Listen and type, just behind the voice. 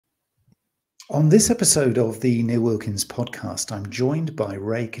On this episode of the Neil Wilkins Podcast, I'm joined by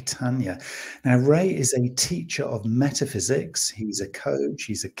Ray Catania. Now, Ray is a teacher of metaphysics. He's a coach,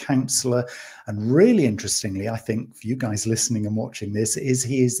 he's a counselor, and really interestingly, I think for you guys listening and watching this,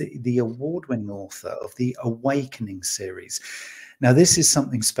 he is the award-winning author of the Awakening series. Now, this is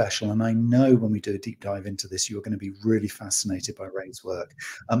something special, and I know when we do a deep dive into this, you're going to be really fascinated by Ray's work.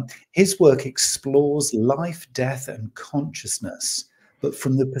 His work explores life, death, and consciousness, but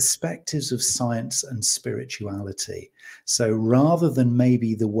from the perspectives of science and spirituality. So rather than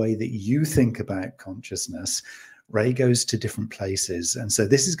maybe the way that you think about consciousness, Ray goes to different places. And so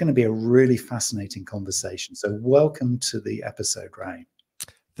this is going to be a really fascinating conversation. So welcome to the episode, Ray.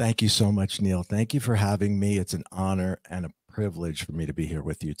 Thank you so much, Neil. Thank you for having me. It's an honor and a privilege for me to be here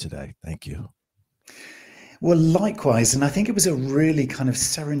with you today. Thank you. Well, likewise, and I think it was a really kind of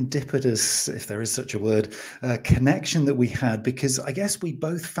serendipitous, if there is such a word, connection that we had, because I guess we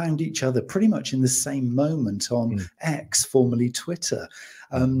both found each other pretty much in the same moment on X, formerly Twitter.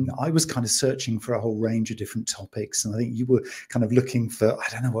 I was kind of searching for a whole range of different topics, and I think you were kind of looking for, I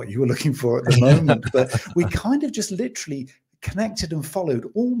don't know what you were looking for at the moment, but we kind of just literally connected and followed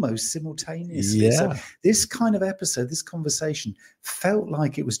almost simultaneously. Yeah. So this kind of episode, this conversation felt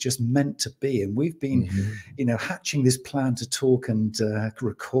like it was just meant to be. And we've been, hatching this plan to talk and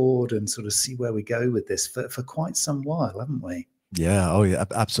record and sort of see where we go with this for quite some while, haven't we? Yeah. Oh, yeah.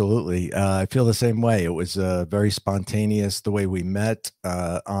 Absolutely. I feel the same way. It was very spontaneous the way we met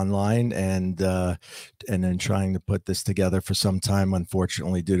online, and then trying to put this together for some time,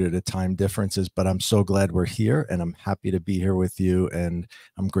 unfortunately, due to the time differences. But I'm so glad we're here, and I'm happy to be here with you, and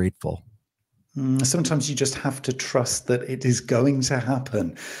I'm grateful. Sometimes you just have to trust that it is going to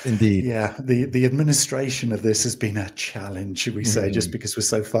happen. Indeed. Yeah, the administration of this has been a challenge, should we say, just because we're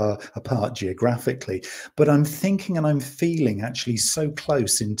so far apart geographically. But I'm thinking and I'm feeling actually so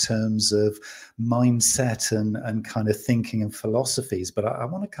close in terms of mindset and kind of thinking and philosophies. But I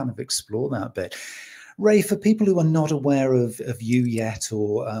want to kind of explore that a bit. Ray, for people who are not aware of you yet,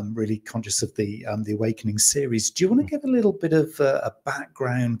 or really conscious of the Awakening series, do you want to give a little bit of a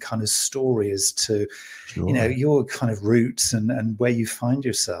background kind of story as to, your kind of roots and where you find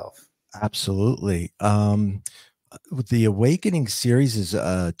yourself? Absolutely. The Awakening series is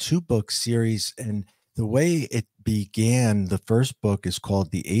a 2-book series, and the way it began, the first book is called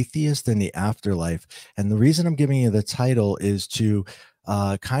The Atheist and the Afterlife. And the reason I'm giving you the title is to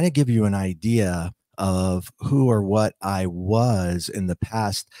kind of give you an idea of who or what I was in the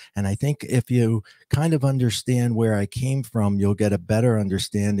past. And I think if you kind of understand where I came from, you'll get a better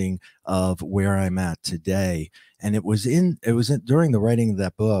understanding of where I'm at today. And it was during the writing of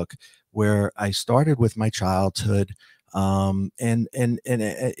that book where I started with my childhood. It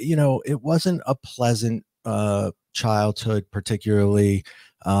wasn't a pleasant childhood, particularly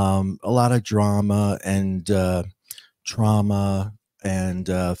a lot of drama and trauma and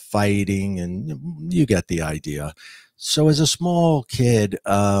fighting, and you get the idea. So as a small kid,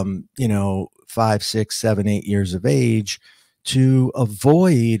 5, 6, 7, 8 years of age, to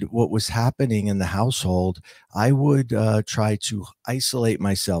avoid what was happening in the household, I would try to isolate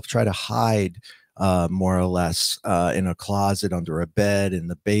myself, try to hide more or less in a closet, under a bed, in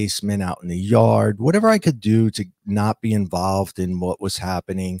the basement, out in the yard, whatever I could do to not be involved in what was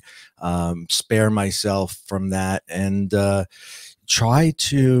happening, spare myself from that, and try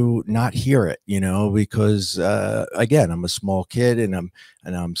to not hear it, because again, I'm a small kid, and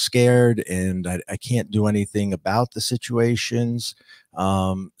I'm scared, and I can't do anything about the situations.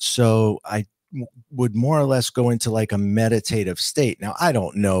 So I would more or less go into like a meditative state. Now, I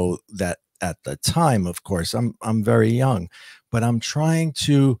don't know that at the time, of course, I'm very young, but I'm trying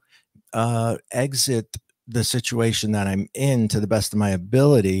to exit the situation that I'm in to the best of my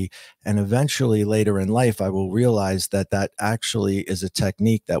ability. And eventually later in life, I will realize that actually is a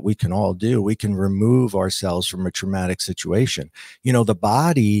technique that we can all do. We can remove ourselves from a traumatic situation. The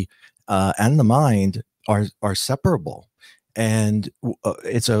body and the mind are separable. And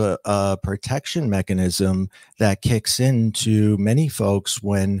it's a protection mechanism that kicks into many folks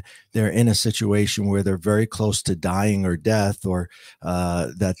when they're in a situation where they're very close to dying or death, or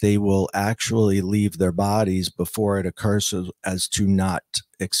that they will actually leave their bodies before it occurs, as to not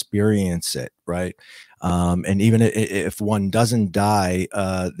experience it, right? And even if one doesn't die,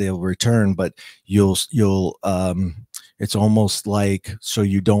 they'll return, but you'll it's almost like, so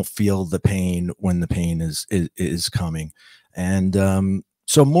you don't feel the pain when the pain is coming. And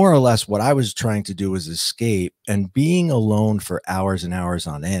so more or less what I was trying to do was escape, and being alone for hours and hours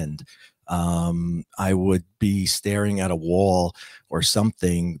on end. I would be staring at a wall or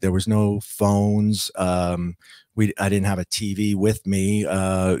something. There was no phones. I didn't have a TV with me.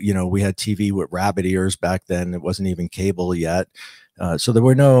 You know, we had TV with rabbit ears back then. It wasn't even cable yet. So there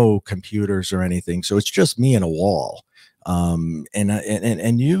were no computers or anything. So it's just me and a wall. And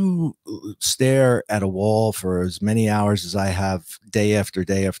you stare at a wall for as many hours as I have, day after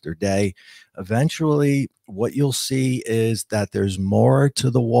day after day. Eventually, what you'll see is that there's more to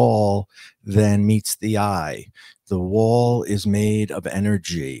the wall than meets the eye. The wall is made of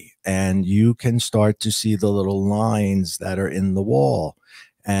energy, and you can start to see the little lines that are in the wall.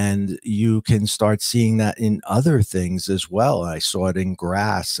 And you can start seeing that in other things as well. I saw it in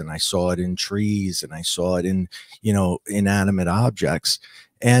grass, and I saw it in trees, and I saw it in, you know, inanimate objects.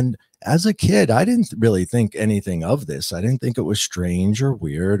 And as a kid, I didn't really think anything of this. I didn't think it was strange or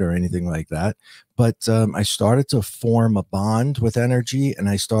weird or anything like that. But I started to form a bond with energy, and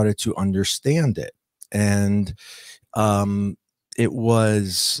I started to understand it. And it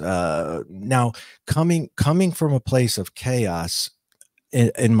was now coming from a place of chaos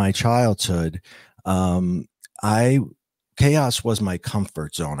in my childhood. I chaos was my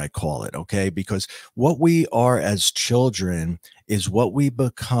comfort zone, I call it, okay? Because what we are as children is what we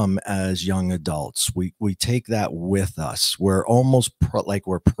become as young adults. We take that with us. We're almost like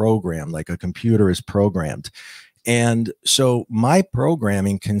we're programmed, like a computer is programmed. And so my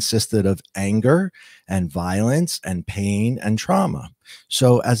programming consisted of anger and violence and pain and trauma.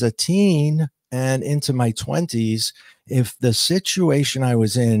 So as a teen and into my 20s, if the situation I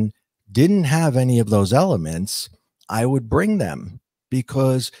was in didn't have any of those elements, I would bring them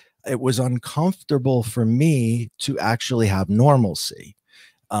because it was uncomfortable for me to actually have normalcy.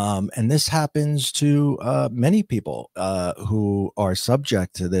 And this happens to many people who are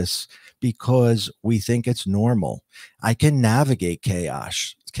subject to this because we think it's normal. I can navigate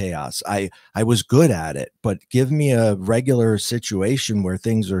chaos. I was good at it, but give me a regular situation where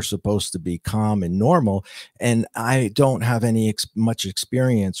things are supposed to be calm and normal, and I don't have any much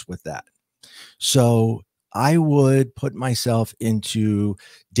experience with that. So I would put myself into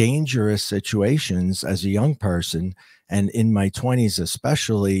dangerous situations as a young person, and in my 20s,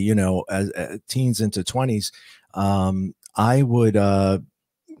 especially, you know, as teens into 20s, I would,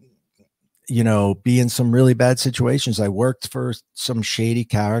 you know, be in some really bad situations. I worked for some shady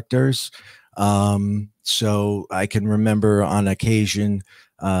characters. So I can remember on occasion,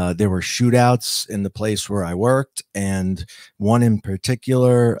 there were shootouts in the place where I worked, and one in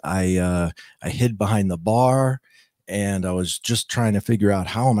particular, I hid behind the bar, and I was just trying to figure out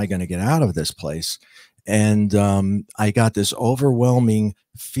how am I going to get out of this place. And I got this overwhelming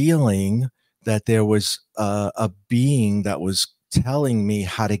feeling that there was a being that was telling me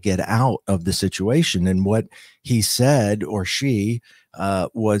how to get out of the situation. And what he said, or she,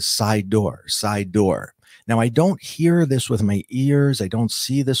 was side door, side door. Now, I don't hear this with my ears. I don't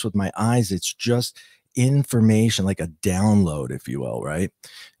see this with my eyes. It's just information, like a download, if you will, right?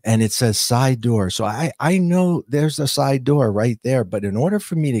 And it says side door. So I know there's a side door right there. But in order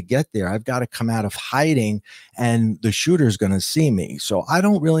for me to get there, I've got to come out of hiding, and the shooter's going to see me. So I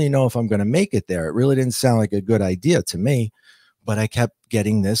don't really know if I'm going to make it there. It really didn't sound like a good idea to me, but I kept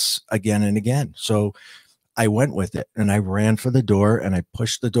getting this again and again. So I went with it, and I ran for the door, and I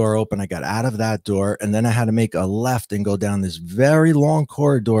pushed the door open. I got out of that door, and then I had to make a left and go down this very long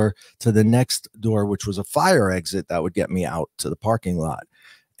corridor to the next door, which was a fire exit that would get me out to the parking lot.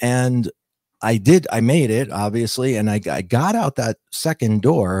 And I did. I made it, obviously, and I got out that second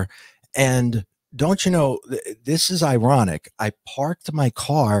door. And don't you know, this is ironic. I parked my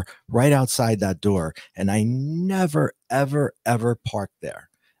car right outside that door, and I never, ever, ever parked there.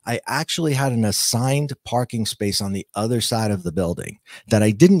 I actually had an assigned parking space on the other side of the building that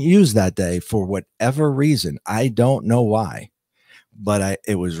I didn't use that day for whatever reason. I don't know why, but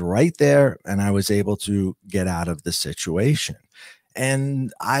it was right there, and I was able to get out of the situation.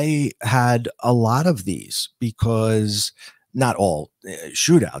 And I had a lot of these, because not all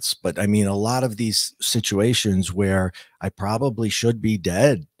shootouts, but I mean, a lot of these situations where I probably should be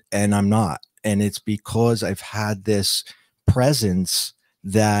dead and I'm not. And it's because I've had this presence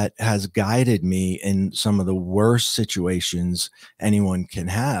that has guided me in some of the worst situations anyone can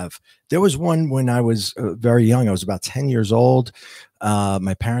have. There was one when I was very young. I was about 10 years old.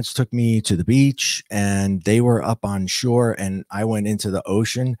 My parents took me to the beach, and they were up on shore, and I went into the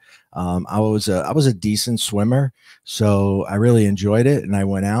ocean. I was a decent swimmer, so I really enjoyed it. And I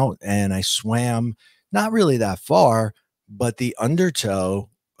went out and I swam, not really that far, but the undertow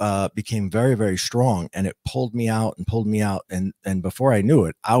became very, very strong, and it pulled me out and pulled me out. And before I knew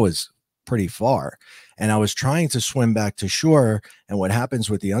it, I was pretty far, and I was trying to swim back to shore. And what happens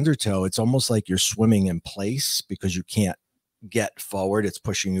with the undertow, it's almost like you're swimming in place because you can't get forward. It's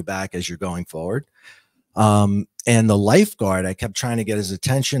pushing you back as you're going forward. And the lifeguard, I kept trying to get his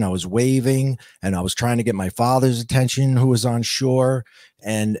attention. I was waving, and I was trying to get my father's attention, who was on shore.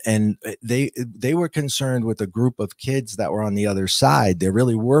 And they were concerned with a group of kids that were on the other side. There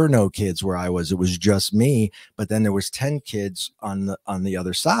really were no kids where I was. It was just me. But then there was 10 kids on the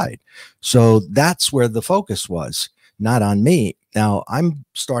other side. So that's where the focus was, not on me. Now I'm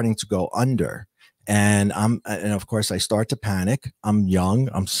starting to go under, and of course I start to panic. I'm young,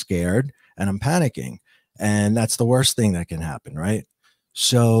 I'm scared, and I'm panicking. And that's the worst thing that can happen, right?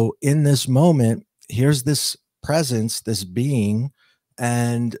 So in this moment, here's this presence, this being,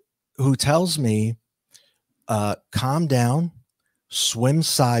 and who tells me, calm down, swim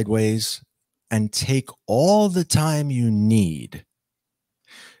sideways, and take all the time you need.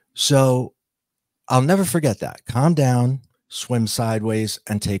 So I'll never forget that. Calm down, swim sideways,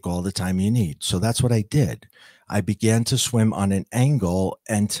 and take all the time you need. So that's what I did. I began to swim on an angle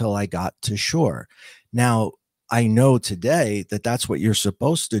until I got to shore. Now, I know today that that's what you're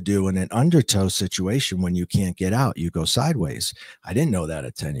supposed to do in an undertow situation. When you can't get out, you go sideways. I didn't know that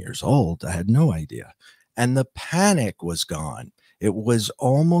at 10 years old. I had no idea. And the panic was gone. It was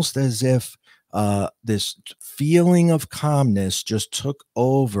almost as if this feeling of calmness just took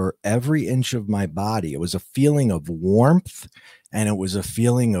over every inch of my body. It was a feeling of warmth, and it was a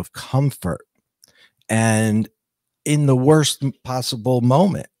feeling of comfort, and in the worst possible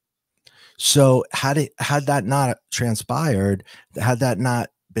moment. So had that not transpired, had that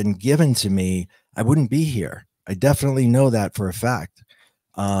not been given to me, I wouldn't be here. I definitely know that for a fact.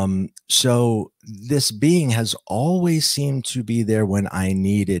 So this being has always seemed to be there when I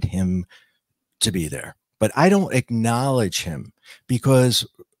needed him to be there, but I don't acknowledge him because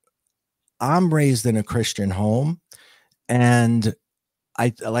I'm raised in a Christian home, and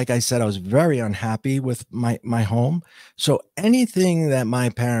like I said, I was very unhappy with my home. So anything that my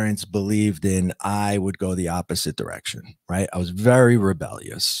parents believed in, I would go the opposite direction, right? I was very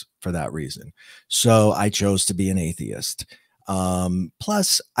rebellious for that reason. So I chose to be an atheist.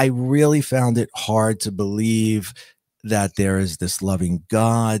 Plus, I really found it hard to believe that there is this loving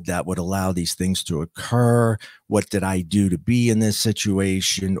God that would allow these things to occur. What did I do to be in this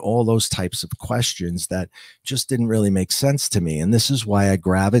situation? All those types of questions that just didn't really make sense to me. And this is why I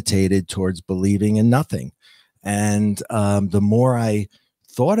gravitated towards believing in nothing. And the more I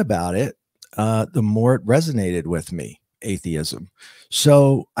thought about it, the more it resonated with me, atheism.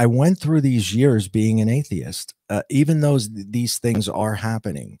 So I went through these years being an atheist, even though these things are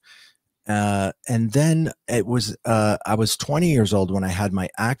happening. And then it was, I was 20 years old when I had my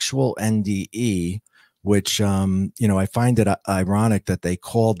actual NDE, which, I find it ironic that they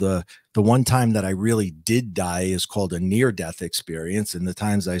called the one time that I really did die is called a near-death experience. And the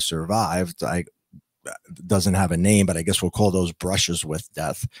times I survived, doesn't have a name, but I guess we'll call those brushes with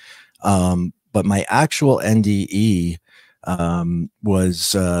death. But my actual NDE,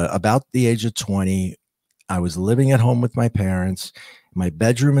 was, about the age of 20. I was living at home with my parents. My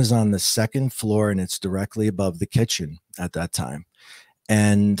bedroom is on the second floor, and it's directly above the kitchen at that time.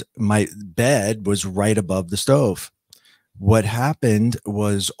 And my bed was right above the stove. What happened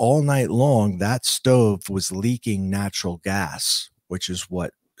was all night long, that stove was leaking natural gas, which is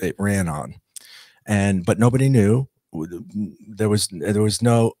what it ran on. But nobody knew. There was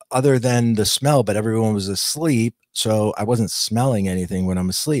no other than the smell, but everyone was asleep. So I wasn't smelling anything when I'm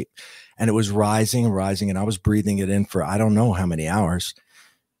asleep. And it was rising and rising, and I was breathing it in for I don't know how many hours.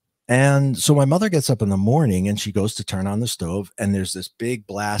 And so my mother gets up in the morning, and she goes to turn on the stove, and there's this big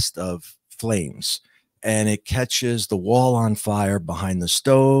blast of flames, and it catches the wall on fire behind the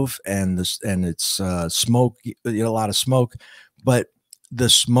stove, and it's smoke, a lot of smoke. But the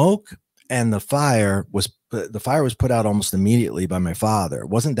smoke and the fire was put out almost immediately by my father. It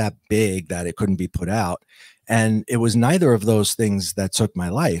wasn't that big that it couldn't be put out. And it was neither of those things that took my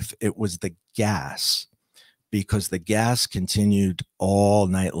life. It was the gas, because the gas continued all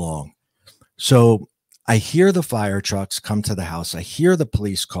night long. So I hear the fire trucks come to the house. I hear the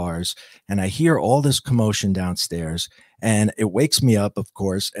police cars, and I hear all this commotion downstairs, and it wakes me up, of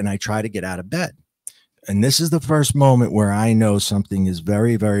course, and I try to get out of bed. And this is the first moment where I know something is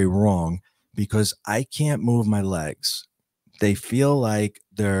very, very wrong, because I can't move my legs. They feel like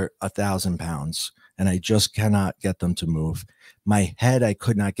they're 1,000 pounds, and I just cannot get them to move. My head, I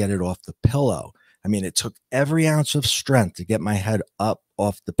could not get it off the pillow. I mean, it took every ounce of strength to get my head up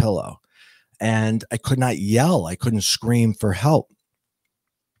off the pillow. And I could not yell. I couldn't scream for help.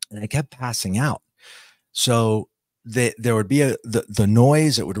 And I kept passing out. So there would be the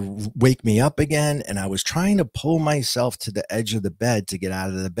noise. It would wake me up again. And I was trying to pull myself to the edge of the bed to get out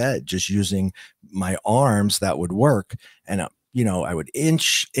of the bed, just using my arms that would work. And I would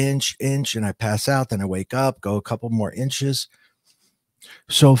inch, and I pass out. Then I wake up, go a couple more inches.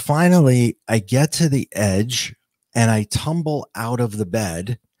 So finally, I get to the edge and I tumble out of the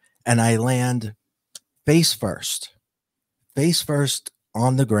bed and I land face first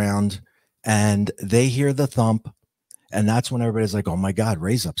on the ground. And they hear the thump. And that's when everybody's like, oh my God,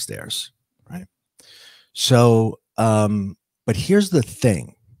 Ray's upstairs. Right. So, but here's the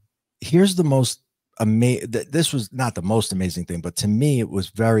thing. Here's the most amazing. This was not the most amazing thing, but to me, it was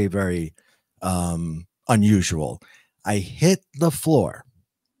very, very unusual. I hit the floor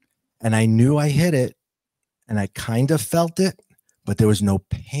and I knew I hit it and I kind of felt it, but there was no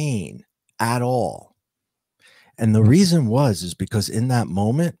pain at all. And the reason is because in that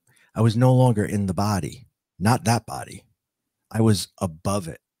moment, I was no longer in the body, not that body. I was above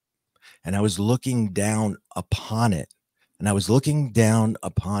it and I was looking down upon it. And I was looking down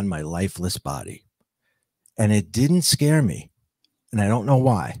upon my lifeless body. And it didn't scare me. And I don't know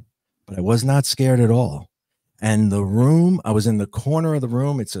why, but I was not scared at all. And the room, I was in the corner of the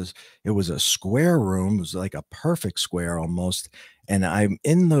room. It was a square room. It was like a perfect square almost. And I'm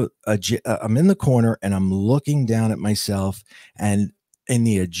in the corner and I'm looking down at myself. And in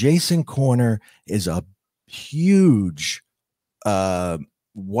the adjacent corner is a huge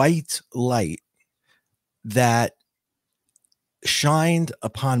white light that shined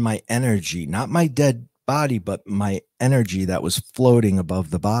upon my energy, not my dead body, but my energy that was floating above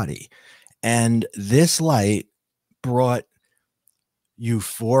the body. And this light brought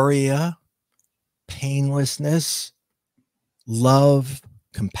euphoria, painlessness, love,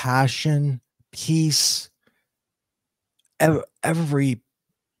 compassion, peace, every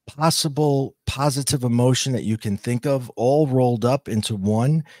possible positive emotion that you can think of, all rolled up into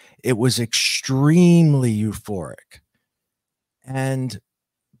one. It was extremely euphoric. And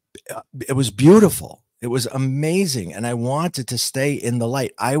it was beautiful. It was amazing. And I wanted to stay in the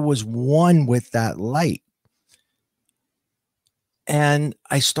light. I was one with that light. And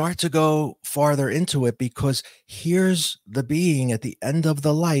I start to go farther into it because here's the being at the end of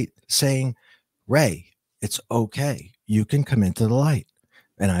the light saying, Ray, it's okay. You can come into the light.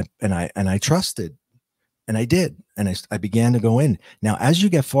 And I trusted, and I did. And I began to go in. Now, as you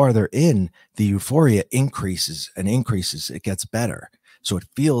get farther in, the euphoria increases and increases. It gets better. So it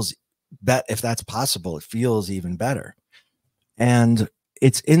feels better. If that's possible, it feels even better. And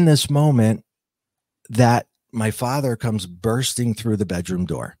it's in this moment that my father comes bursting through the bedroom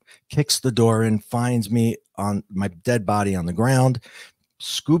door, kicks the door in, finds me on my dead body on the ground,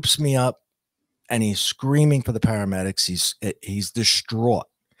 scoops me up, and he's screaming for the paramedics. He's distraught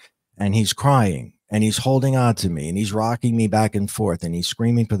and he's crying and he's holding on to me and he's rocking me back and forth and he's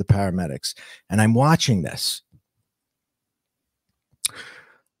screaming for the paramedics. And I'm watching this.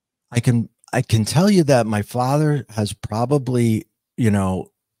 I can tell you that my father has probably,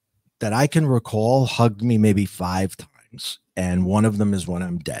 that I can recall, hugged me maybe 5 times. And one of them is when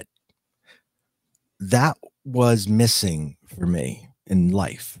I'm dead. That was missing for me in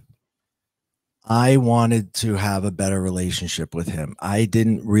life. I wanted to have a better relationship with him. I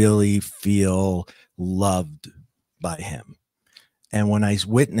didn't really feel loved by him. And when I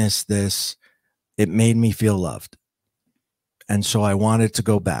witnessed this, it made me feel loved. And so I wanted to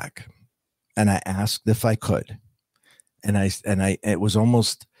go back. And I asked if I could. And it was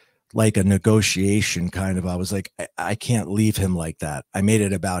almost like a negotiation kind of. I was like, I can't leave him like that. I made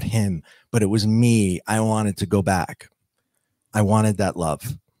it about him, but it was me. I wanted to go back. I wanted that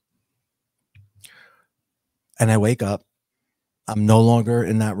love. And I wake up. I'm no longer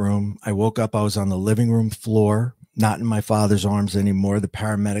in that room. I woke up. I was on the living room floor, not in my father's arms anymore. The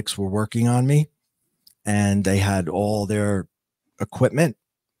paramedics were working on me and they had all their equipment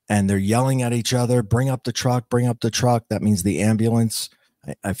and they're yelling at each other, bring up the truck, bring up the truck. That means the ambulance.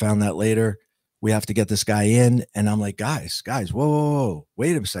 I found that later. We have to get this guy in. And I'm like, guys, whoa,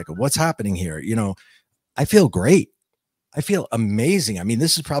 wait a second. What's happening here? I feel great. I feel amazing. I mean,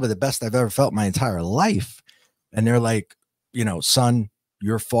 this is probably the best I've ever felt my entire life. And they're like, son,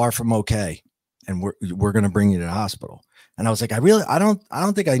 you're far from okay. And we're going to bring you to the hospital. And I was like, I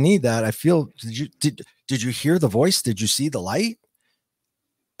don't think I need that. I feel, did you hear the voice? Did you see the light?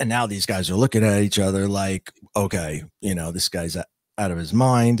 And now these guys are looking at each other like, okay, this guy's out of his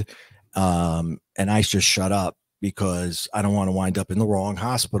mind. And I just shut up because I don't want to wind up in the wrong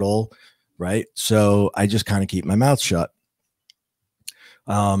hospital. Right. So I just kind of keep my mouth shut.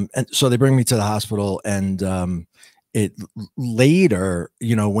 And so they bring me to the hospital and, it later,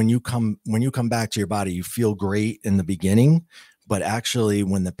 when you come back to your body, you feel great in the beginning, but actually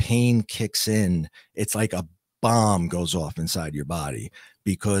when the pain kicks in, it's like a bomb goes off inside your body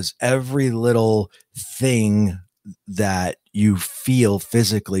because every little thing that you feel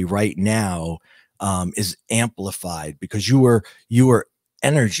physically right now is amplified because you were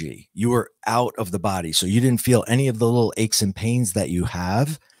energy. You were out of the body. So you didn't feel any of the little aches and pains that you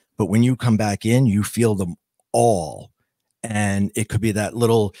have. But when you come back in, you feel them all. And it could be that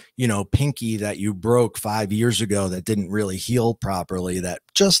little, pinky that you broke 5 years ago that didn't really heal properly, that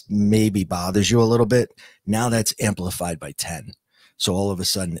just maybe bothers you a little bit. Now that's amplified by 10. So all of a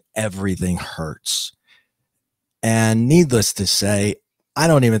sudden, everything hurts. And needless to say, I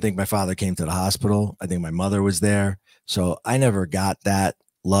don't even think my father came to the hospital. I think my mother was there. So I never got that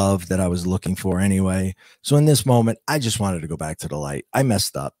love that I was looking for anyway. So in this moment, I just wanted to go back to the light. I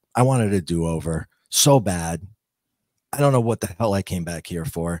messed up. I wanted a do-over so bad. I don't know what the hell I came back here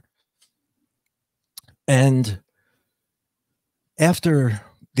for. And after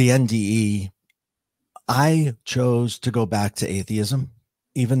the NDE, I chose to go back to atheism,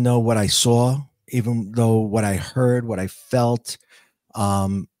 even though what I saw, even though what I heard, what I felt,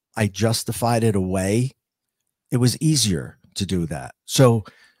 I justified it away. It was easier to do that. So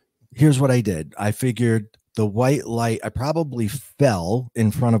here's what I did. I figured the white light, I probably fell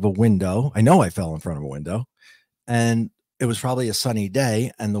in front of a window. I know I fell in front of a window, and it was probably a sunny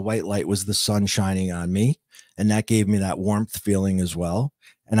day, and the white light was the sun shining on me. And that gave me that warmth feeling as well.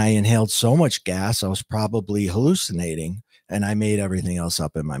 And I inhaled so much gas, I was probably hallucinating, and I made everything else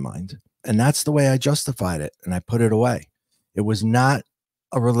up in my mind. And that's the way I justified it. And I put it away. It was not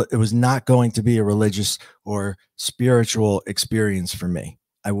going to be a religious or spiritual experience for me.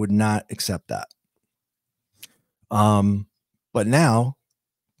 I would not accept that. But now,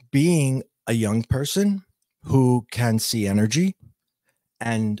 being a young person who can see energy,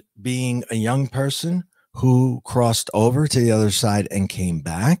 and being a young person who crossed over to the other side and came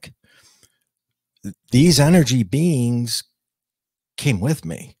back, these energy beings came with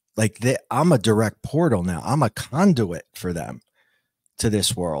me. Like I'm a direct portal now. I'm a conduit for them to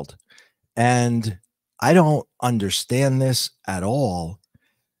this world. And I don't understand this at all.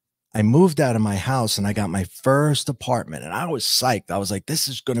 I moved out of my house and I got my first apartment, and I was psyched. I was like, this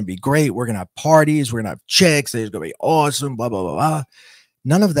is going to be great. We're going to have parties. We're going to have chicks. It's going to be awesome, blah, blah, blah, blah.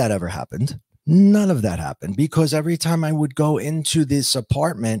 None of that ever happened. None of that happened, because every time I would go into this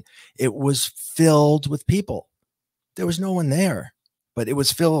apartment, it was filled with people. There was no one there, but it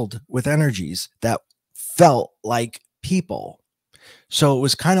was filled with energies that felt like people. So it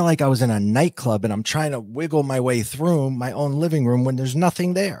was kind of like I was in a nightclub and I'm trying to wiggle my way through my own living room when there's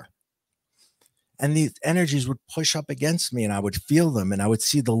nothing there. And these energies would push up against me, and I would feel them, and I would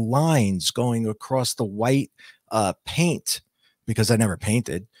see the lines going across the white paint, because I never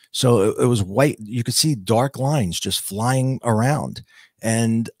painted. So it was white. You could see dark lines just flying around,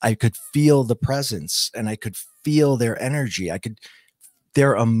 and I could feel the presence, and I could feel their energy.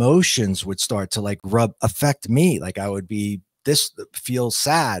 Their emotions would start to affect me. Like I would feel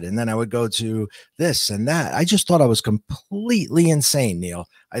sad, and then I would go to this and that. I just thought I was completely insane, Neil.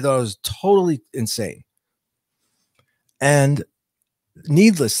 I thought I was totally insane. And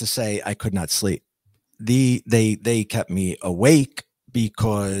needless to say, I could not sleep. They kept me awake,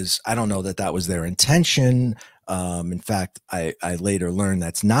 because I don't know that was their intention. In fact, I later learned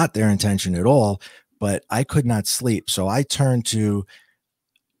that's not their intention at all, but I could not sleep. So I turned to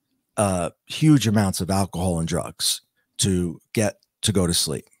huge amounts of alcohol and drugs to go to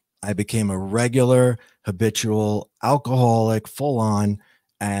sleep. I became a regular, habitual alcoholic, full on,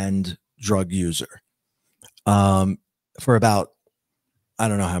 and drug user for about, I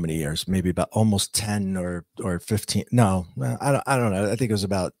don't know how many years, maybe about almost 10 or 15. No, I don't know. I think it was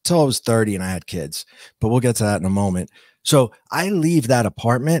about till I was 30 and I had kids, but we'll get to that in a moment. So I leave that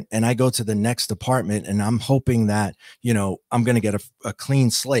apartment and I go to the next apartment, and I'm hoping that, I'm going to get a clean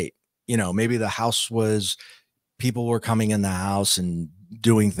slate. Maybe the house people were coming in the house and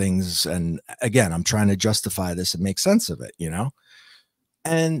doing things. And again, I'm trying to justify this and make sense of it,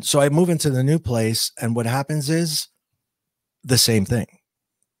 And so I move into the new place, and what happens is the same thing.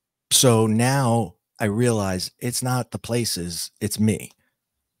 So now I realize it's not the places, it's me.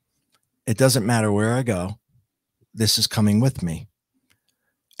 It doesn't matter where I go. This is coming with me.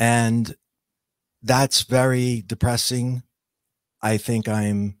 And that's very depressing. I think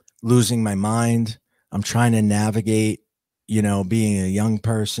I'm losing my mind. I'm trying to navigate, being a young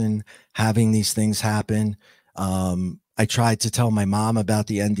person, having these things happen. I tried to tell my mom about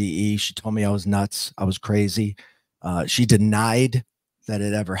the NDE. She told me I was nuts. I was crazy. She denied that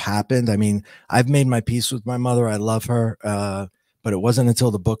it ever happened. I mean, I've made my peace with my mother. I love her. But it wasn't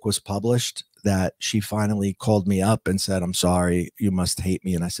until the book was published that she finally called me up and said, I'm sorry, you must hate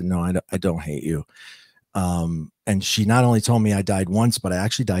me. And I said, no, I don't hate you. And she not only told me I died once, but I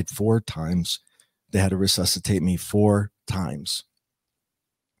actually died 4 times, They had to resuscitate me 4 times.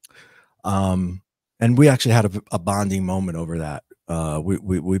 And we actually had a bonding moment over that.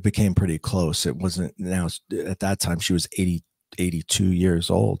 We became pretty close. It wasn't, now at that time she was 82 years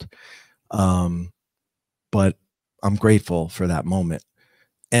old. But I'm grateful for that moment.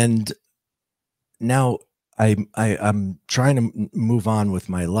 And now I'm trying to move on with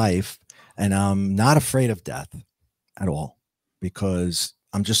my life, and I'm not afraid of death at all, because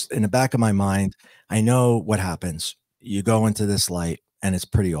I'm just, in the back of my mind, I know what happens. You go into this light and it's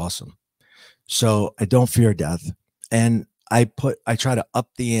pretty awesome. So I don't fear death. And I try to up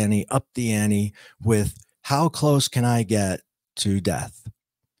the ante with how close can I get to death?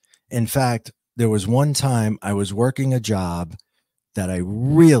 In fact, there was one time I was working a job that I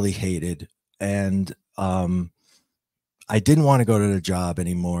really hated, and I didn't want to go to the job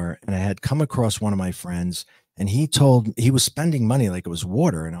anymore. And I had come across one of my friends, and he was spending money like it was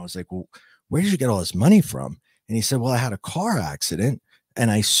water. And I was like, well, where did you get all this money from? And he said, well, I had a car accident and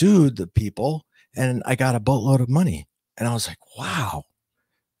I sued the people and I got a boatload of money. And I was like, wow.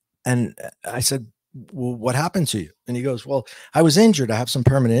 And I said, well, what happened to you? And he goes, well, I was injured. I have some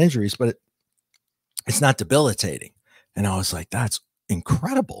permanent injuries, but it's not debilitating. And I was like, that's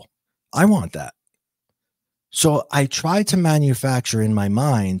incredible. I want that. So I tried to manufacture in my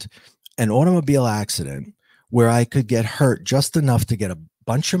mind an automobile accident where I could get hurt just enough to get a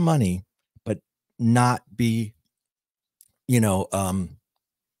bunch of money, but not be,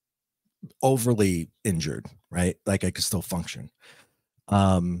 overly injured, right? Like I could still function.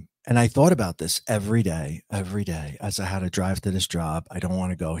 And I thought about this every day as I had to drive to this job. I don't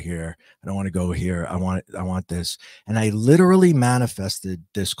want to go here. I don't want to go here. I want this. And I literally manifested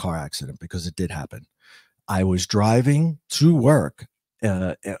this car accident because it did happen. I was driving to work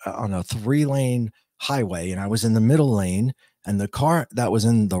on a 3-lane highway, and I was in the middle lane, and the car that was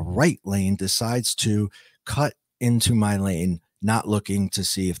in the right lane decides to cut into my lane, not looking to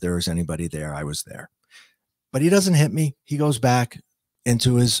see if there was anybody there. I was there, but he doesn't hit me. He goes back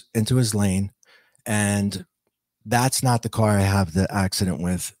into his lane, and that's not the car I have the accident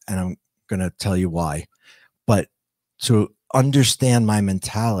with, and I'm going to tell you why. But to understand my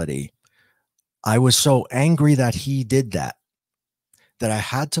mentality, I was so angry that he did that I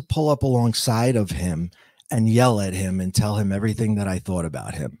had to pull up alongside of him and yell at him and tell him everything that I thought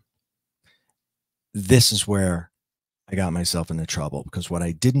about him. This is where I got myself into trouble, because what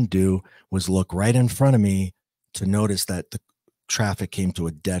I didn't do was look right in front of me to notice that the traffic came to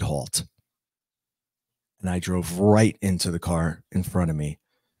a dead halt. And I drove right into the car in front of me.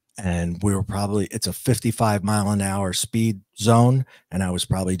 And it's a 55-mile-an-hour speed zone, and I was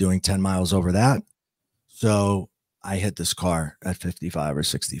probably doing 10 miles over that. So I hit this car at 55 or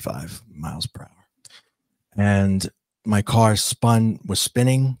 65 miles per hour. And my car was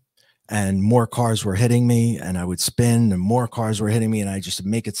spinning, and more cars were hitting me, and I would spin and more cars were hitting me, and I just said,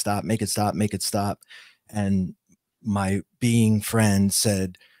 make it stop, make it stop, make it stop. And my being friend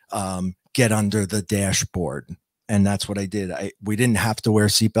said, get under the dashboard. And that's what I did. We didn't have to wear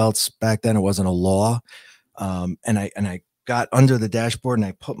seatbelts back then. It wasn't a law. And I got under the dashboard, and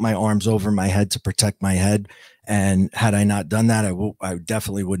I put my arms over my head to protect my head. And had I not done that, I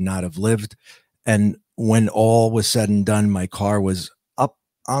definitely would not have lived. And when all was said and done, my car was up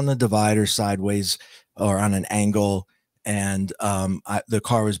on the divider sideways or on an angle. And the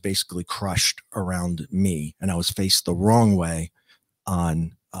car was basically crushed around me, and I was faced the wrong way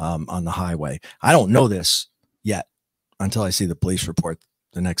on the highway. I don't know this yet until I see the police report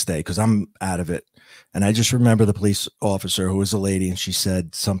the next day, because I'm out of it. And I just remember the police officer, who was a lady, and she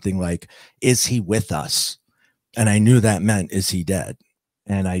said something like, is he with us? And I knew that meant, is he dead?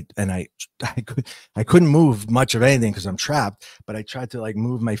 And I couldn't move much of anything because I'm trapped, but I tried to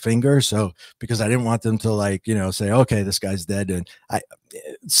move my finger. So, because I didn't want them to say, okay, this guy's dead. And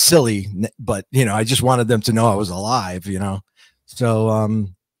silly, but I just wanted them to know I was alive, So,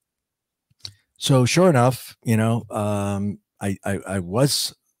 so sure enough, I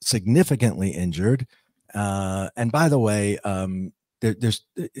was significantly injured. And by the way,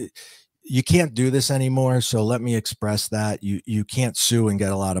 you can't do this anymore. So let me express that you can't sue and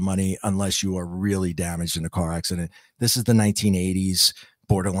get a lot of money unless you are really damaged in a car accident. This is the 1980s,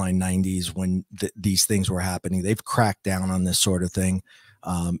 borderline 90s, when these things were happening. They've cracked down on this sort of thing.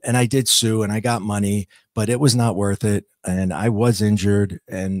 And I did sue and I got money, but it was not worth it. And I was injured,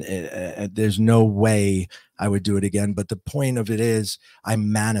 and there's no way I would do it again. But the point of it is, I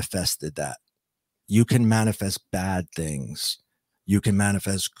manifested that. You can manifest bad things. You can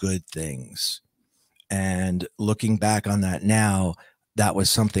manifest good things. And looking back on that now, that was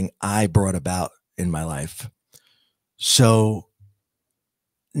something I brought about in my life. So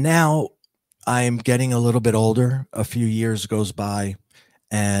now I'm getting a little bit older. A few years goes by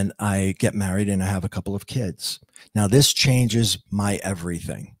and I get married and I have a couple of kids. Now this changes my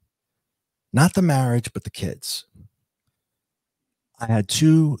everything. Not the marriage, but the kids. I had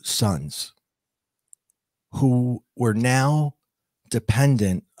 2 sons who were now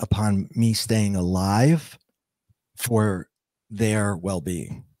dependent upon me staying alive for their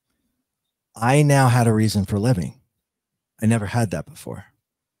well-being. I now had a reason for living. I never had that before.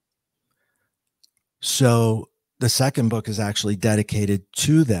 So the second book is actually dedicated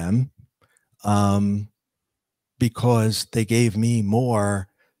to them, because they gave me more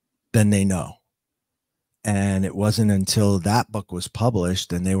than they know. And it wasn't until that book was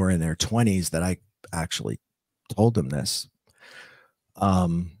published and they were in their 20s that I actually told them this.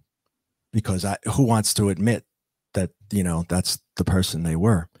 Because who wants to admit that, you know, that's the person they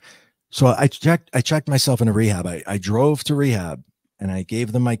were. So I checked myself into rehab. I drove to rehab and I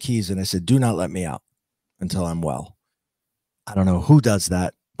gave them my keys and I said, do not let me out until I'm well. I don't know who does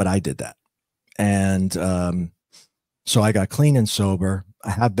that, but I did that. And so I got clean and sober. I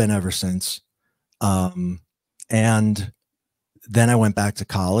have been ever since. And then I went back to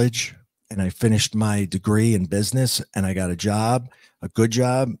college and I finished my degree in business and I got a job, a good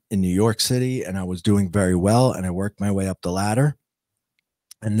job in New York City. And I was doing very well and I worked my way up the ladder.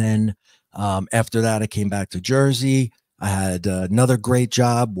 And then after that, I came back to Jersey. I had another great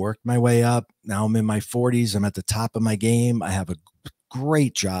job, worked my way up. Now I'm in my 40s. I'm at the top of my game. I have a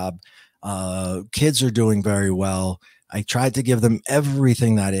great job. Kids are doing very well. I tried to give them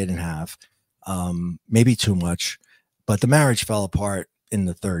everything that I didn't have, maybe too much, but the marriage fell apart in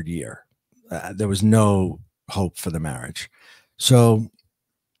the 3rd year. There was no hope for the marriage. So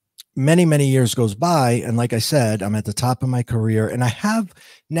many, many years goes by. And like I said, I'm at the top of my career and I have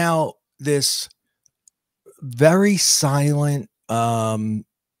now this very silent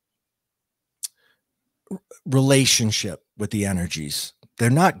relationship with the energies. They're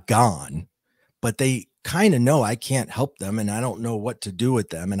not gone, but they kind of know I can't help them and I don't know what to do with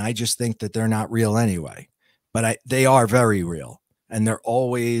them. And I just think that they're not real anyway, but they are very real and they're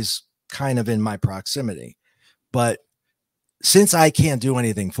always kind of in my proximity. But since I can't do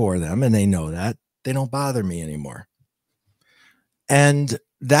anything for them and they know that, they don't bother me anymore. And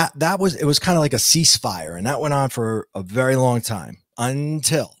it was kind of like a ceasefire. And that went on for a very long time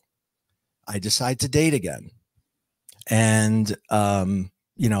until I decided to date again. And,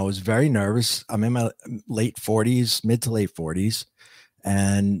 you know, I was very nervous. I'm in my late 40s, mid to late 40s.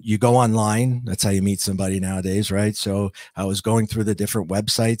 And you go online. That's how you meet somebody nowadays, right? So I was going through the different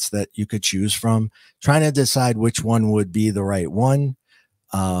websites that you could choose from, trying to decide which one would be the right one.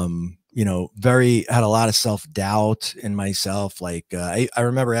 You know, had a lot of self-doubt in myself. Like I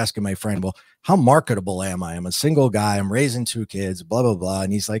remember asking my friend, well, how marketable am I? I'm a single guy. I'm raising 2 kids, blah, blah, blah.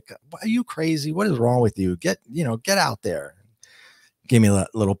 And he's like, are you crazy? What is wrong with you? Get out there. Give me a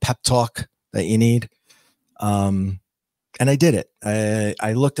little pep talk that you need. And I did it.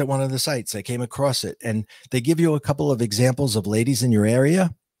 I looked at one of the sites. I came across it, and they give you a couple of examples of ladies in your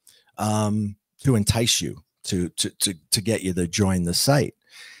area to entice you to get you to join the site.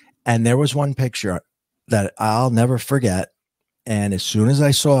 And there was one picture that I'll never forget. And as soon as I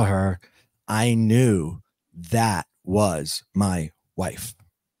saw her, I knew that was my wife.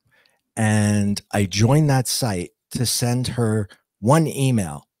 And I joined that site to send her one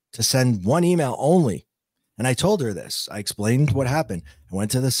email, only. And I told her this. I explained what happened. I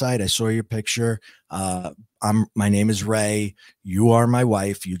went to the site. I saw your picture. My name is Ray. You are my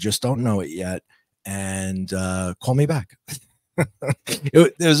wife. You just don't know it yet. And call me back.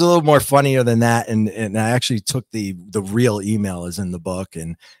 It was a little more funnier than that. And I actually took the real email is in the book,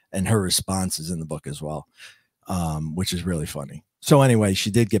 and her response is in the book as well, which is really funny. So anyway, she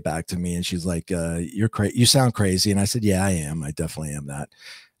did get back to me and she's like, you're crazy. You sound crazy. And I said, yeah, I am. I definitely am that.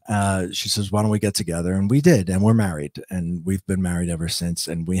 She says, why don't we get together? And we did, and we're married, and we've been married ever since.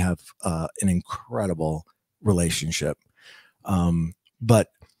 And we have an incredible relationship. But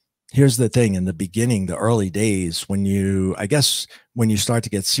here's the thing: in the beginning, the early days, when you start to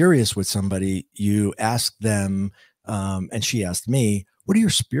get serious with somebody, you ask them, and she asked me, what are your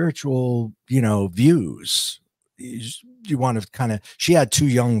spiritual, views? You want to kind of, she had 2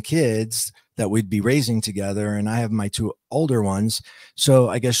 young kids that we'd be raising together, and I have my 2 older ones. So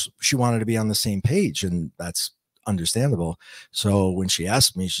I guess she wanted to be on the same page, and that's understandable. So when she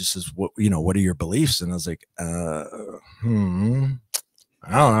asked me, she says, what are your beliefs? And I was like, I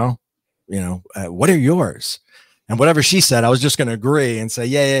don't know, what are yours? And whatever she said, I was just going to agree and say,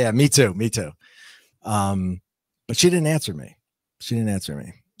 yeah, me too. But she didn't answer me.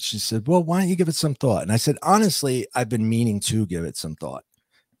 She said, well, why don't you give it some thought? And I said, honestly, I've been meaning to give it some thought.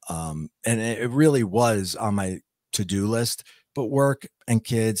 And it really was on my to-do list, but work and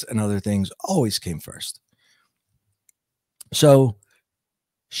kids and other things always came first. So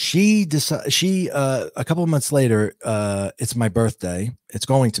she a couple of months later, it's my birthday. It's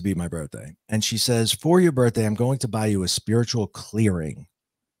going to be my birthday. And she says, for your birthday, I'm going to buy you a spiritual clearing.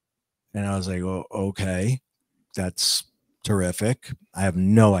 And I was like, oh, okay, that's terrific. I have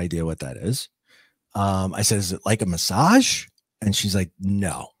no idea what that is. I said, is it like a massage? And she's like,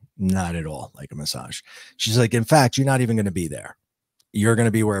 no, not at all like a massage. She's like, in fact, you're not even going to be there. You're going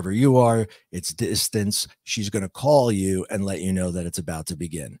to be wherever you are. It's distance. She's going to call you and let you know that it's about to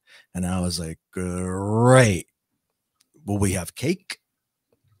begin. And I was like, great. Will we have cake?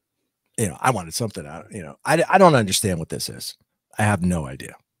 I wanted something out. I don't understand what this is. I have no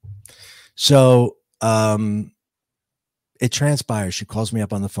idea. So, it transpires. She calls me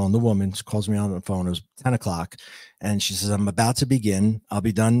up on the phone. The woman calls me on the phone. It was 10 o'clock. And she says, I'm about to begin. I'll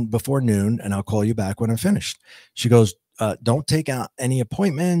be done before noon and I'll call you back when I'm finished. She goes, don't take out any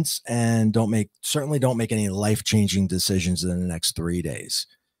appointments and certainly don't make any life-changing decisions in the next 3 days.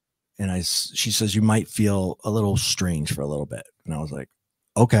 And she says, you might feel a little strange for a little bit. And I was like,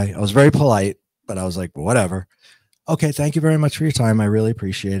 okay. I was very polite, but I was like, whatever. Okay. Thank you very much for your time. I really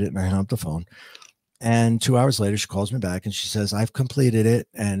appreciate it. And I hung up the phone. And 2 hours later, she calls me back and she says, I've completed it.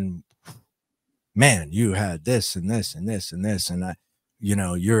 And man, you had this and this and this and this. And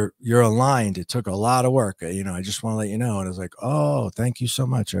you're aligned. It took a lot of work. I just want to let you know. And I was like, oh, thank you so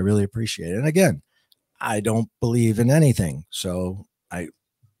much. I really appreciate it. And again, I don't believe in anything. So I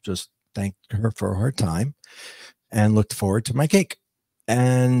just thanked her for her time and looked forward to my cake.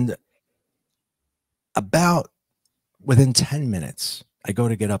 And about within 10 minutes, I go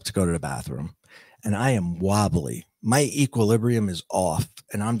to the bathroom and I am wobbly. My equilibrium is off.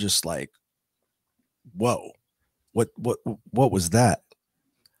 And I'm just like, whoa, what was that?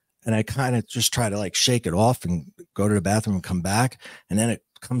 And I kind of just try to like shake it off and go to the bathroom and come back. And then it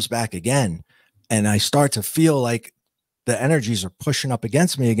comes back again. And I start to feel like the energies are pushing up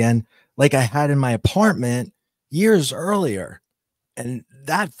against me again, like I had in my apartment years earlier. And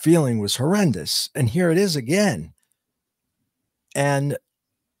that feeling was horrendous. And here it is again. And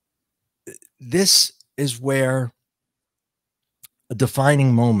this is where a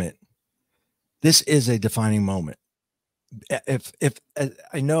defining moment. This is a defining moment. If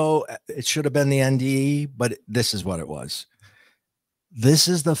I know it should have been the NDE, but this is what it was. This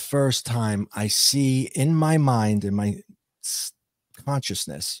is the first time I see in my mind, in my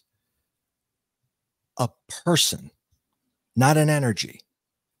consciousness, a person, not an energy,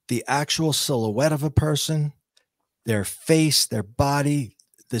 the actual silhouette of a person, their face, their body.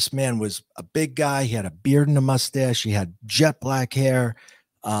 This man was a big guy. He had a beard and a mustache. He had jet black hair.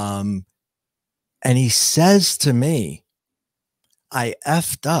 And he says to me, I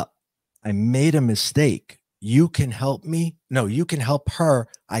effed up. I made a mistake. You can help me. No, you can help her.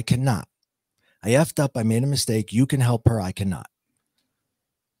 I cannot. I effed up. I made a mistake. You can help her. I cannot.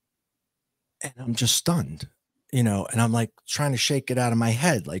 And I'm just stunned, and I'm like trying to shake it out of my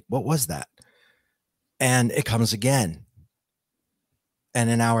head. Like, what was that? And it comes again. And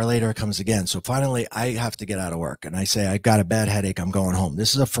an hour later, it comes again. So finally, I have to get out of work. And I say, I got a bad headache. I'm going home.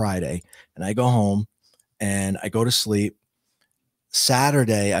 This is a Friday. And I go home and I go to sleep.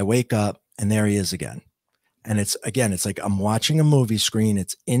 Saturday, I wake up and there he is again. And it's like I'm watching a movie screen.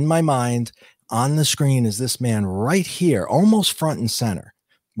 It's in my mind. On the screen is this man right here, almost front and center,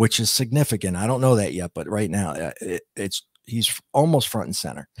 which is significant. I don't know that yet, but right now he's almost front and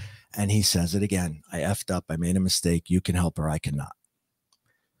center. And he says it again. I effed up. I made a mistake. You can help her. I cannot.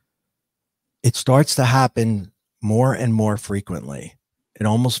 It starts to happen more and more frequently. It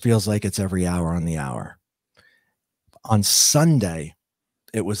almost feels like it's every hour on the hour. On Sunday,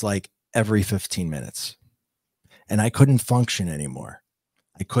 it was like every 15 minutes. And I couldn't function anymore.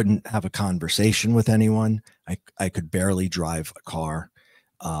 I couldn't have a conversation with anyone. I could barely drive a car.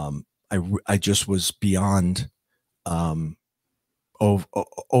 I just was beyond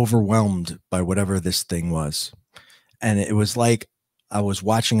overwhelmed by whatever this thing was. And it was like I was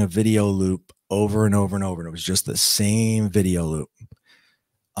watching a video loop over and over and over. And it was just the same video loop.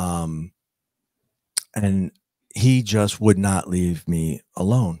 And he just would not leave me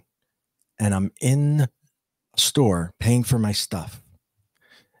alone. And I'm in a store paying for my stuff.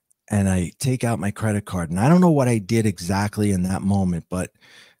 And I take out my credit card. And I don't know what I did exactly in that moment, but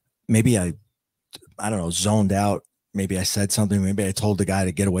maybe I don't know, zoned out. Maybe I said something. Maybe I told the guy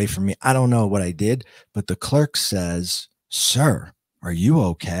to get away from me. I don't know what I did, but the clerk says, "Sir, are you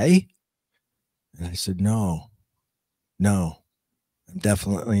okay?" And I said, no, I'm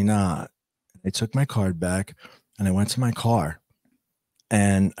definitely not. I took my card back and I went to my car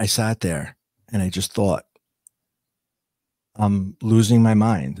And I sat there and I just thought, I'm losing my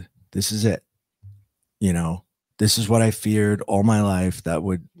mind. This is it. You know, this is what I feared all my life that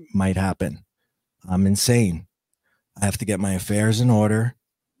might happen. I'm insane. I have to get my affairs in order.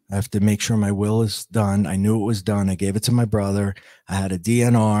 I have to make sure my will is done. I knew it was done. I gave it to my brother. I had a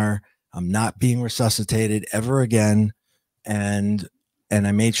DNR. I'm not being resuscitated ever again. And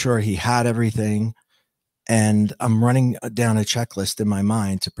I made sure he had everything. And I'm running down a checklist in my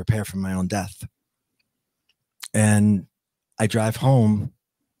mind to prepare for my own death. And I drive home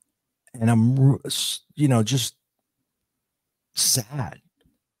and I'm, just sad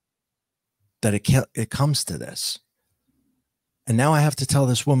that it comes to this. And now I have to tell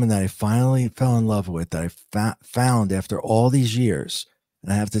this woman that I finally fell in love with, that I found after all these years.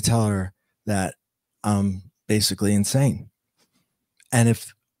 And I have to tell her that I'm basically insane. And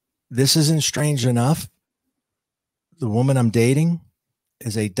if this isn't strange enough, the woman I'm dating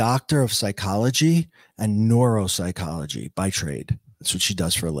is a doctor of psychology and neuropsychology by trade. That's what she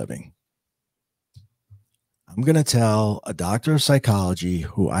does for a living. I'm going to tell a doctor of psychology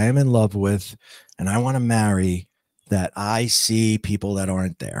who I am in love with and I want to marry that I see people that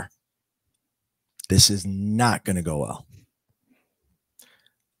aren't there. This is not going to go well.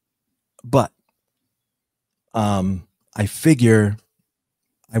 But I figure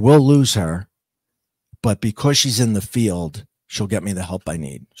I will lose her, but because she's in the field, she'll get me the help I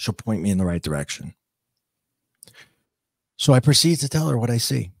need. She'll point me in the right direction. So I proceed to tell her what I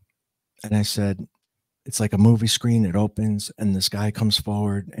see. And I said, it's like a movie screen. It opens and this guy comes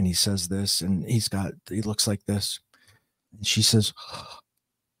forward and he says this and he looks like this. And she says, oh,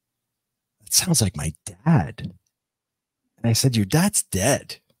 that sounds like my dad. And I said, your dad's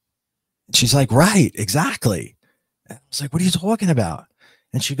dead. And she's like, right, exactly. And I was like, what are you talking about?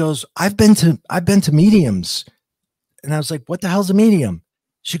 And she goes, I've been to mediums. And I was like, what the hell's a medium?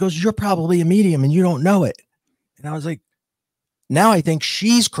 She goes, you're probably a medium and you don't know it. And I was like, now I think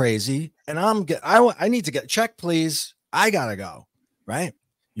she's crazy and I need to get checked, please. I gotta go, right?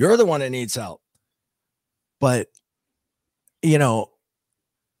 You're the one that needs help. But,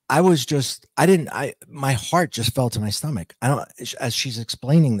 my heart just fell to my stomach. As she's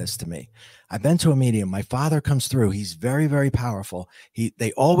explaining this to me, I've been to a medium. My father comes through. He's very, very powerful.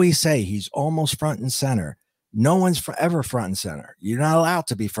 They always say he's almost front and center. No one's ever front and center. You're not allowed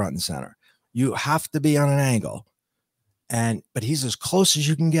to be front and center. You have to be on an angle. But he's as close as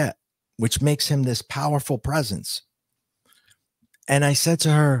you can get, which makes him this powerful presence. And I said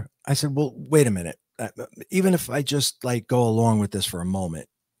to her, well, wait a minute. Even if I just go along with this for a moment,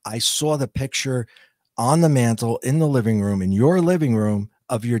 I saw the picture on the mantle in the living room, in your living room,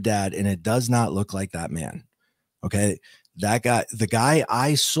 of your dad, and it does not look like that man. Okay. The guy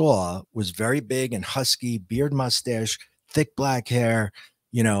I saw was very big and husky, beard, mustache, thick black hair,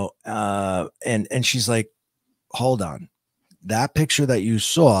 and she's like, hold on. That picture that you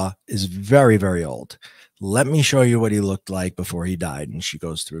saw is very, very old. Let me show you what he looked like before he died. And she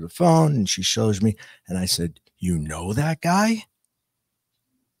goes through the phone and she shows me. And I said, you know that guy?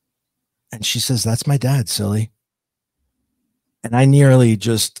 And she says, that's my dad, silly. And I nearly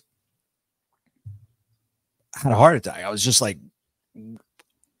just had a heart attack. I was just like,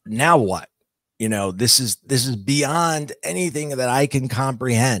 now what? This is beyond anything that I can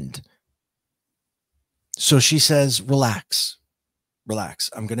comprehend. So she says, relax.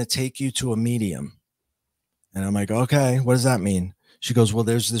 I'm going to take you to a medium. And I'm like, okay, what does that mean? She goes, well,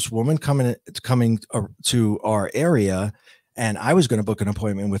 there's this woman coming to our area. And I was going to book an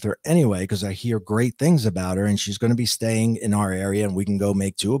appointment with her anyway, because I hear great things about her and she's going to be staying in our area and we can go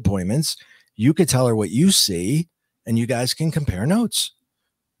make 2 appointments. You could tell her what you see and you guys can compare notes.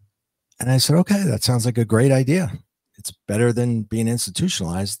 And I said, okay, that sounds like a great idea. It's better than being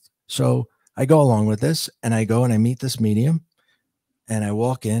institutionalized. So I go along with this and I go and I meet this medium and I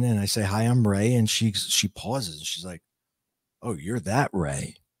walk in and I say, hi, I'm Ray. And she pauses and she's like, oh, you're that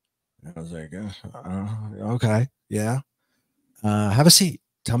Ray. And I was like, okay, yeah. Have a seat.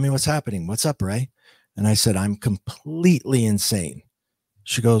 Tell me what's happening. What's up, Ray? And I said, I'm completely insane.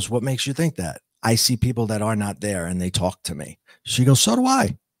 She goes, what makes you think that? I see people that are not there and they talk to me. She goes, so do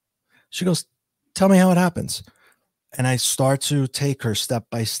I. She goes, tell me how it happens. And I start to take her step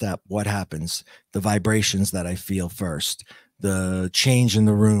by step. What happens? The vibrations that I feel first, the change in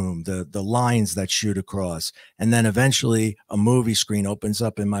the room, the lines that shoot across. And then eventually a movie screen opens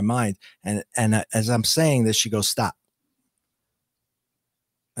up in my mind. And as I'm saying this, she goes, stop.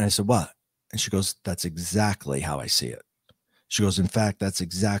 And I said, what? And she goes, that's exactly how I see it. She goes, in fact, that's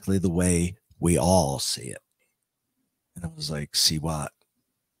exactly the way we all see it. And I was like, see what?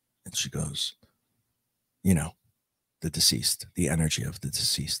 And she goes, the deceased, the energy of the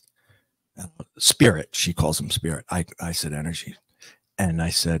deceased. Spirit, she calls him spirit. I said energy. And I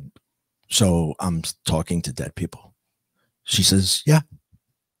said, so I'm talking to dead people. She says, yeah,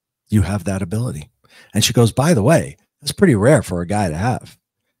 you have that ability. And she goes, by the way, that's pretty rare for a guy to have.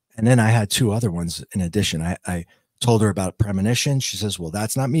 And then I had 2 other ones in addition. I told her about premonition. She says, well,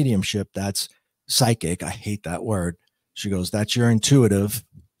 that's not mediumship. That's psychic. I hate that word. She goes, that's your intuitive.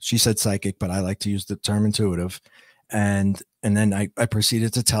 She said psychic, but I like to use the term intuitive. And then I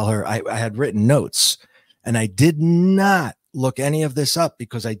proceeded to tell her I had written notes, and I did not look any of this up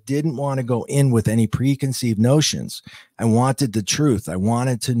because I didn't want to go in with any preconceived notions. I wanted the truth. I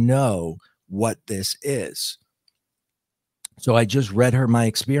wanted to know what this is. So I just read her my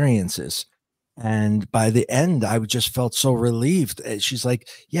experiences. And by the end, I just felt so relieved. She's like,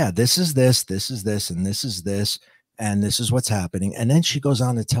 yeah, this is this, this is this, and this is this, and this is what's happening. And then she goes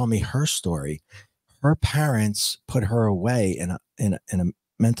on to tell me her story. Her parents put her away in a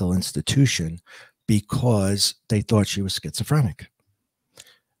mental institution because they thought she was schizophrenic.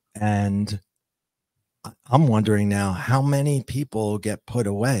 And I'm wondering now how many people get put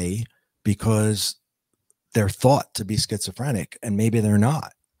away because they're thought to be schizophrenic and maybe they're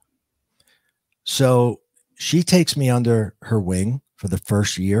not. So she takes me under her wing for the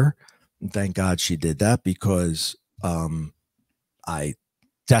first year. And thank God she did that, because I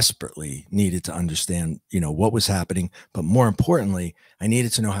desperately needed to understand, what was happening. But more importantly, I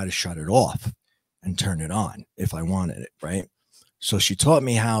needed to know how to shut it off and turn it on if I wanted it, right? So she taught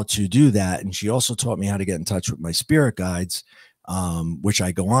me how to do that. And she also taught me how to get in touch with my spirit guides, which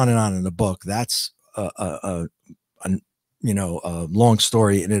I go on in the book. That's a long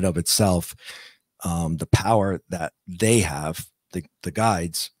story in and of itself. The power that they have, the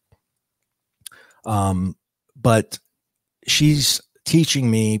guides. But she's teaching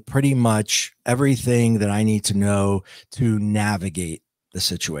me pretty much everything that I need to know to navigate the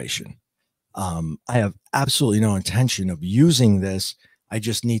situation. I have absolutely no intention of using this. I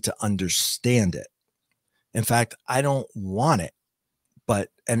just need to understand it. In fact, I don't want it. But,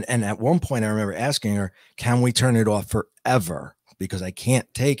 and at one point I remember asking her, can we turn it off forever? Because I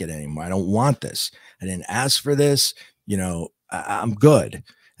can't take it anymore. I don't want this. I didn't ask for this. I'm good.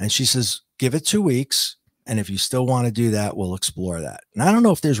 And she says, give it 2 weeks. And if you still want to do that, we'll explore that. And I don't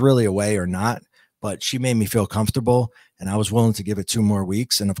know if there's really a way or not, but she made me feel comfortable, and I was willing to give it 2 more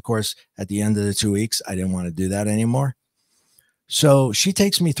weeks. And of course, at the end of the 2 weeks, I didn't want to do that anymore. So she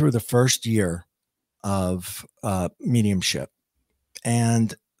takes me through the first year of mediumship.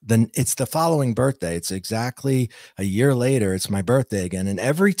 And then it's the following birthday. It's exactly a year later. It's my birthday again. And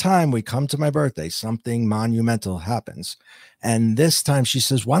every time we come to my birthday, something monumental happens. And this time she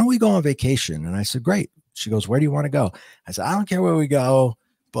says, why don't we go on vacation? And I said, great. She goes, where do you want to go? I said, I don't care where we go,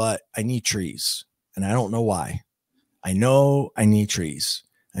 but I need trees. And I don't know why. I know I need trees.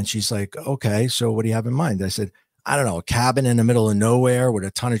 And she's like, okay, so what do you have in mind? I said, I don't know, a cabin in the middle of nowhere with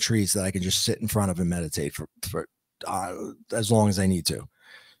a ton of trees that I can just sit in front of and meditate for as long as I need to.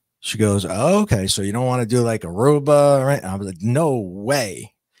 She goes, oh, okay, so you don't want to do like Aruba, right? And I was like, no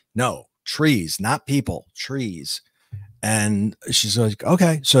way. No, trees, not people, trees. And she's like,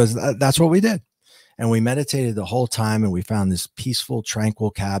 okay, so that's what we did. And we meditated the whole time, and we found this peaceful,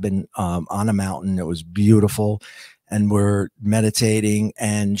 tranquil cabin on a mountain. It was beautiful. And we're meditating,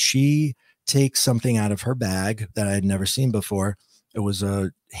 and she takes something out of her bag that I had never seen before. It was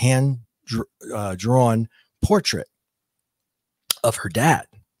a hand drawn portrait of her dad.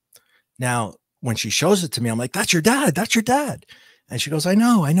 Now, when she shows it to me, I'm like, that's your dad. That's your dad. And she goes, I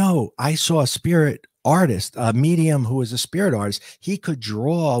know. I saw a spirit artist, a medium who is a spirit artist. He could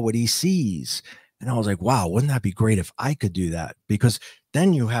draw what he sees. And I was like, wow, wouldn't that be great if I could do that? Because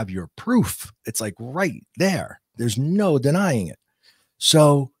then you have your proof. It's like right there. There's no denying it.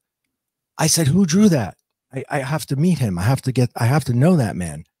 So I said, who drew that? I have to meet him. I have to know that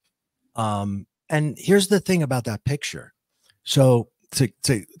man. And here's the thing about that picture. So to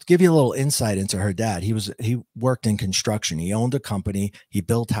give you a little insight into her dad, he worked in construction. He owned a company. He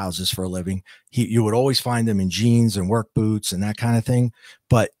built houses for a living. You would always find him in jeans and work boots and that kind of thing.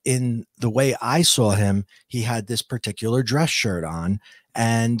 But in the way I saw him, he had this particular dress shirt on,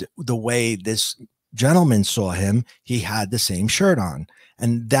 and the way this gentleman saw him, he had the same shirt on.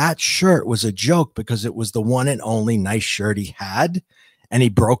 And that shirt was a joke because it was the one and only nice shirt he had, and he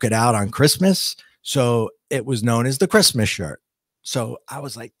broke it out on Christmas. So it was known as the Christmas shirt. So I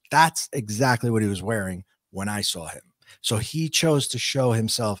was like, that's exactly what he was wearing when I saw him. So he chose to show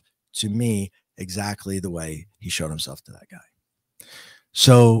himself to me exactly the way he showed himself to that guy.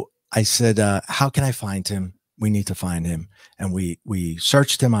 So I said, how can I find him? We need to find him. And we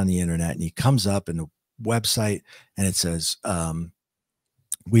searched him on the internet, and he comes up, and website, and it says,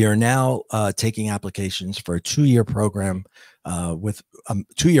 we are now taking applications for a 2-year program with a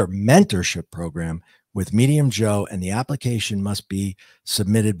 2-year mentorship program with Medium Joe, and the application must be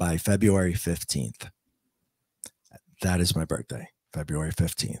submitted by February 15th. That is my birthday, February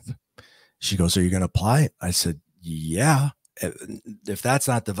 15th. She goes, are you going to apply? I said, yeah. If that's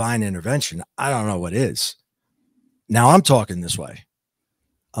not divine intervention, I don't know what is. Now I'm talking this way.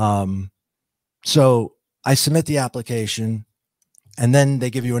 So I submit the application, and then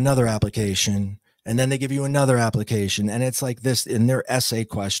they give you another application, and then they give you another application. And it's like this in their essay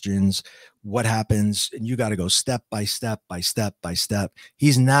questions, what happens? And you got to go step by step by step by step.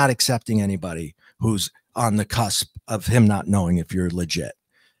 He's not accepting anybody who's on the cusp of him not knowing if you're legit.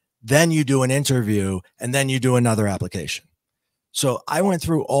 Then you do an interview, and then you do another application. So I went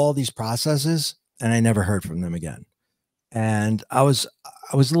through all these processes, and I never heard from them again. And I was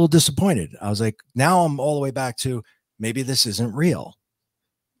a little disappointed. I was like, now I'm all the way back to, maybe this isn't real.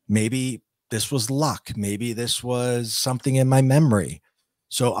 Maybe this was luck. Maybe this was something in my memory.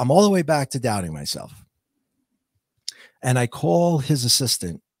 So I'm all the way back to doubting myself. And I call his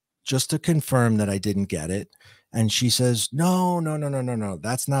assistant just to confirm that I didn't get it. And she says, no,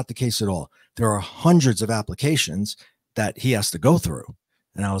 that's not the case at all. There are hundreds of applications that he has to go through.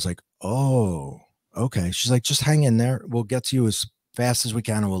 And I was like, oh, okay. She's like, just hang in there. We'll get to you as fast as we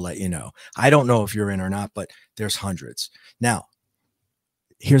can, and we'll let you know. I don't know if you're in or not, but there's hundreds. Now,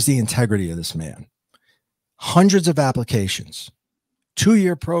 here's the integrity of this man. Hundreds of applications,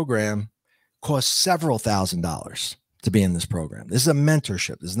 2-year program, costs several $1,000s to be in this program. This is a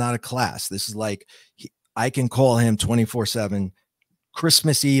mentorship. This is not a class. This is like, I can call him 24/7,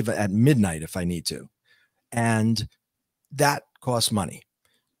 Christmas Eve at midnight if I need to. And that costs money.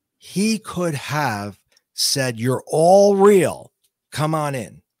 He could have said, you're all real, come on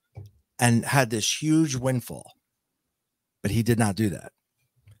in, and had this huge windfall. But he did not do that.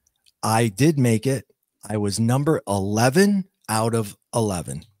 I did make it. I was number 11 out of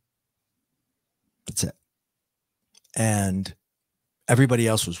 11. That's it. And everybody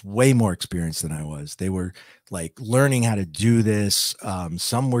else was way more experienced than I was. They were like learning how to do this.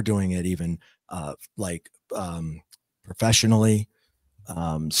 Some were doing it even professionally.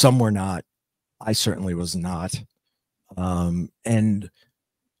 Some were not. I certainly was not. And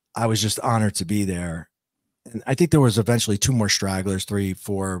I was just honored to be there. And I think there was eventually 2 more stragglers, 3,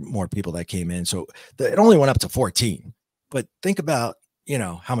 4 more people that came in. So it only went up to 14. But think about,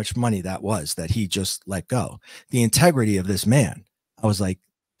 how much money that was that he just let go. The integrity of this man. I was like,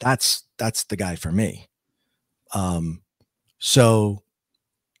 that's the guy for me. So,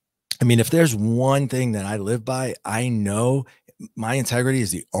 I mean, if there's one thing that I live by, I know my integrity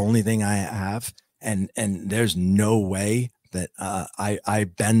is the only thing I have. And there's no way that I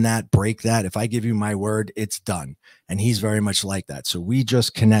bend that, break that. If I give you my word, it's done. And he's very much like that. So we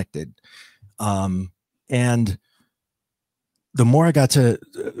just connected. And the more I got to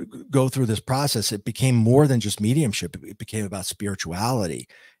go through this process, it became more than just mediumship. It became about spirituality.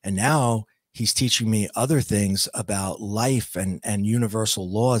 And now he's teaching me other things about life and universal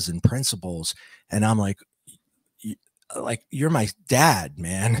laws and principles. And I'm like, you're my dad,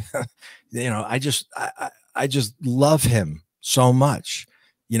 man. I just love him so much.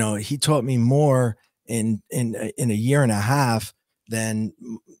 He taught me more in a year and a half than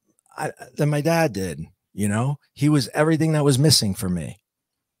my dad did. He was everything that was missing for me.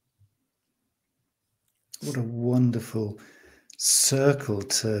 What a wonderful circle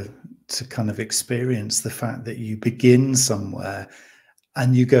to kind of experience the fact that you begin somewhere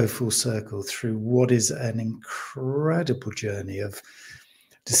and you go full circle through what is an incredible journey of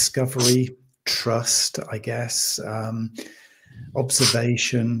discovery, trust, I guess,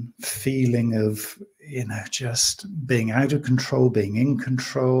 observation, feeling of, just being out of control, being in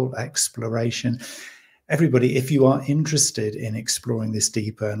control, exploration. Everybody, if you are interested in exploring this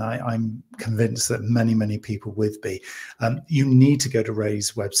deeper, and I'm convinced that many, many people would be, you need to go to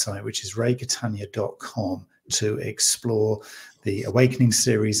Ray's website, which is raycatania.com, to explore the Awakening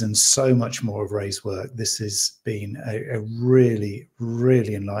series and so much more of Ray's work. This has been a really,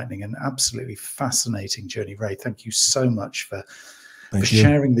 really enlightening and absolutely fascinating journey. Ray, thank you so much for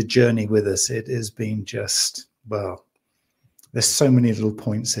sharing the journey with us. It has been just, well, there's so many little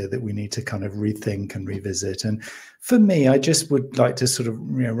points here that we need to kind of rethink and revisit. And for me, I just would like to sort of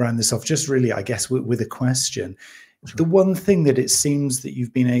round this off just really, I guess, with a question. Sure. The one thing that it seems that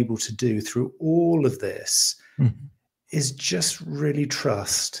you've been able to do through all of this is just really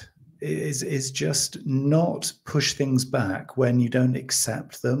trust, is just not push things back when you don't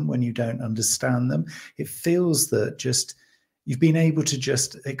accept them, when you don't understand them. It feels that just you've been able to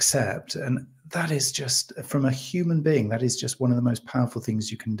just accept, and that is just, from a human being, that is just one of the most powerful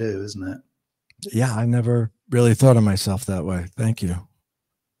things you can do, isn't it? Yeah, I never really thought of myself that way. Thank you.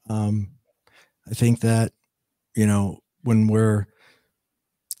 I think that, you know, when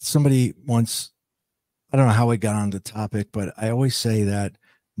somebody once, I don't know how I got on the topic, but I always say that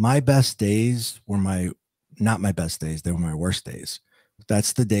my best days were not my best days. They were my worst days.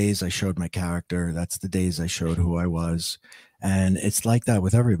 That's the days I showed my character. That's the days I showed who I was. And it's like that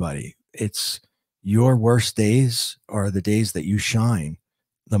with everybody. It's your worst days are the days that you shine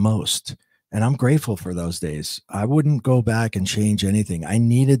the most. And I'm grateful for those days. I wouldn't go back and change anything. I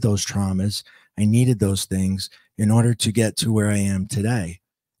needed those traumas. I needed those things in order to get to where I am today.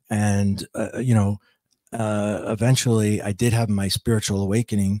 And, eventually I did have my spiritual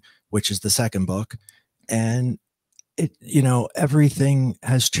awakening, which is the second book. And everything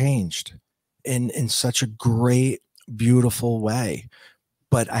has changed in such a great, beautiful way.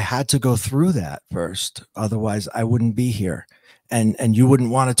 But I had to go through that first. Otherwise I wouldn't be here. And you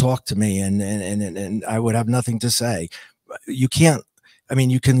wouldn't want to talk to me, and I would have nothing to say. You can't,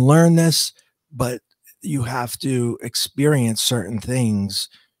 you can learn this, but you have to experience certain things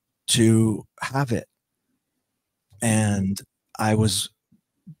to have it. And I was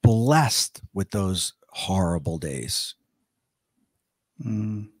blessed with those horrible days.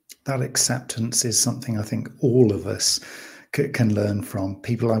 That acceptance is something I think all of us can learn from.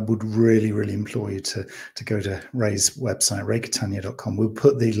 People, I would really, really implore you to go to Ray's website, raycatania.com. We'll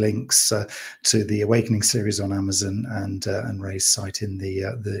put the links to the Awakening series on Amazon and Ray's site in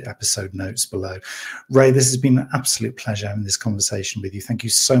the episode notes below. Ray, this has been an absolute pleasure having this conversation with you. Thank you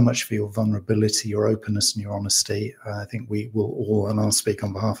so much for your vulnerability, your openness, and your honesty. I think we will all, and I'll speak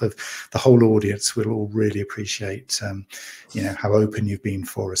on behalf of the whole audience, we'll all really appreciate how open you've been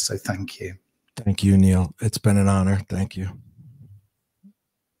for us. So thank you. Thank you, Neil. It's been an honor. Thank you.